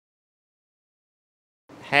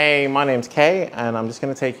Hey, my name's Kay, and I'm just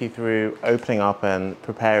going to take you through opening up and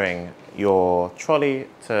preparing your trolley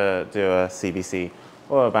to do a CVC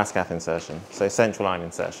or a Bascath insertion, so central line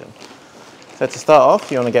insertion. So to start off,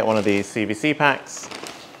 you want to get one of these CVC packs.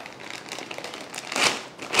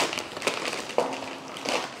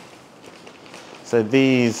 So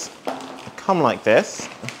these come like this.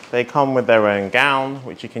 They come with their own gown,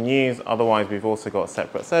 which you can use. Otherwise, we've also got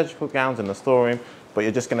separate surgical gowns in the storeroom, but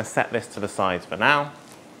you're just going to set this to the sides for now.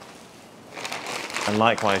 And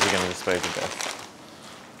likewise, you're going to dispose of this.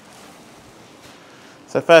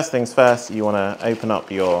 So first things first, you want to open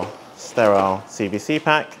up your sterile CVC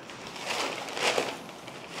pack.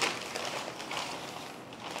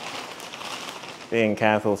 Being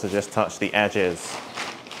careful to just touch the edges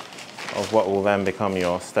of what will then become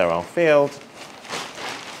your sterile field.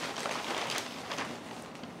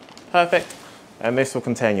 Perfect. And this will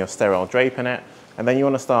contain your sterile drape in it. And then you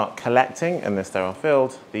want to start collecting in this sterile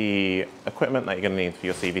field the equipment that you're going to need for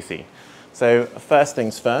your CVC. So first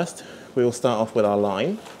things first, we will start off with our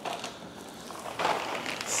line.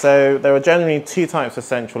 So there are generally two types of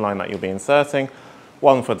central line that you'll be inserting.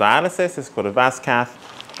 One for dialysis is called a Bascath,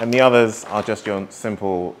 and the others are just your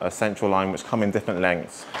simple central line, which come in different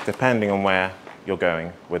lengths depending on where you're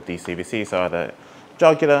going with the CVC. So either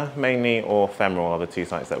jugular mainly or femoral are the two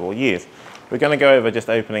sites that we'll use. We're going to go over just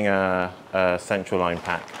opening a central line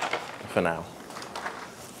pack for now.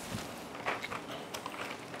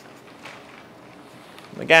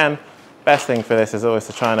 Again, best thing for this is always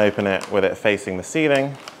to try and open it with it facing the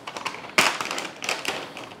ceiling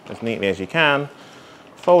as neatly as you can.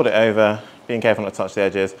 Fold it over, being careful not to touch the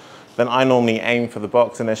edges. Then I normally aim for the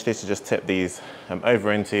box initially to just tip these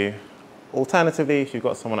over into. Alternatively, if you've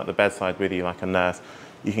got someone at the bedside with you, like a nurse,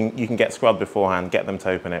 you can get scrubbed beforehand, get them to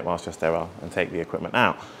open it whilst you're sterile, and take the equipment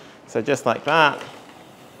out. So just like that,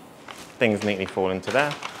 things neatly fall into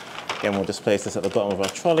there. Again, we'll just place this at the bottom of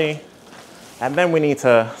our trolley. And then we need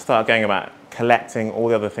to start going about collecting all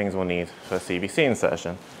the other things we'll need for a CVC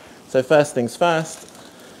insertion. So first things first,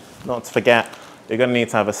 not to forget, you're going to need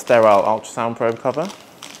to have a sterile ultrasound probe cover.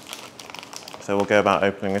 So we'll go about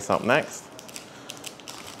opening this up next.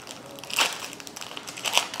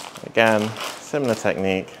 Again, similar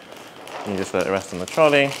technique. You just let it rest on the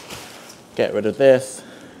trolley. Get rid of this.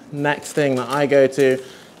 Next thing that I go to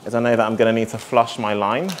is I know that I'm going to need to flush my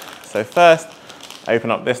line. So first, open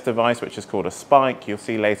up this device, which is called a spike. You'll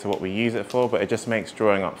see later what we use it for, but it just makes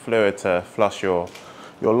drawing up fluid to flush your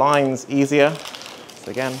lines easier.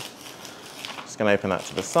 So again, just going to open that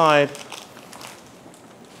to the side.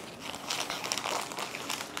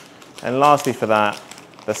 And lastly for that,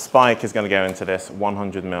 the spike is going to go into this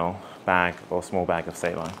 100 ml bag or small bag of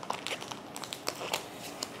saline.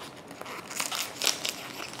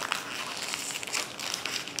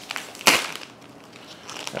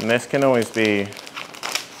 And this can always be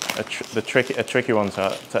a tricky one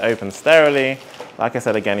to open sterilely. Like I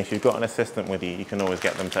said, again, if you've got an assistant with you, you can always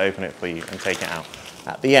get them to open it for you and take it out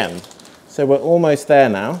at the end. So we're almost there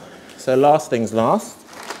now. So last things last.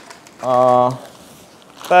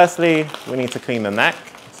 Firstly, we need to clean the neck.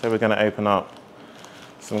 So we're going to open up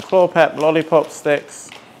some Chlorpep lollipop sticks,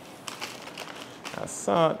 as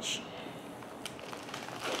such.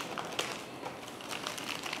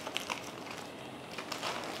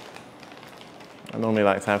 I normally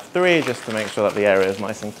like to have 3 just to make sure that the area is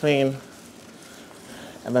nice and clean.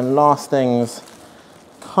 And then last things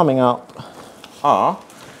coming up are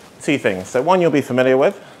 2 things. So one you'll be familiar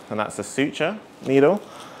with, and that's a suture needle.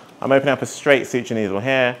 I'm opening up a straight suture needle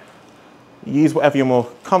here. Use whatever you're more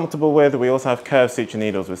comfortable with. We also have curved suture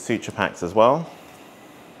needles with suture packs as well.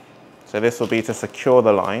 So this will be to secure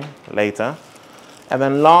the line later. And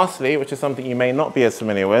then lastly, which is something you may not be as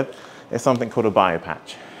familiar with, is something called a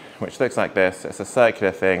biopatch, which looks like this. It's a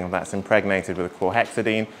circular thing that's impregnated with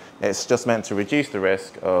chlorhexidine. It's just meant to reduce the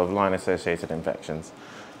risk of line-associated infections.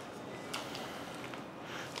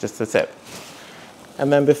 Just a tip.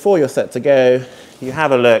 And then before you're set to go, you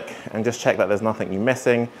have a look and just check that there's nothing you're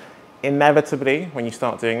missing. Inevitably, when you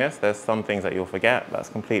start doing this, there's some things that you'll forget. That's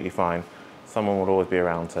completely fine. Someone will always be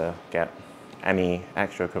around to get any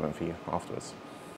extra equipment for you afterwards.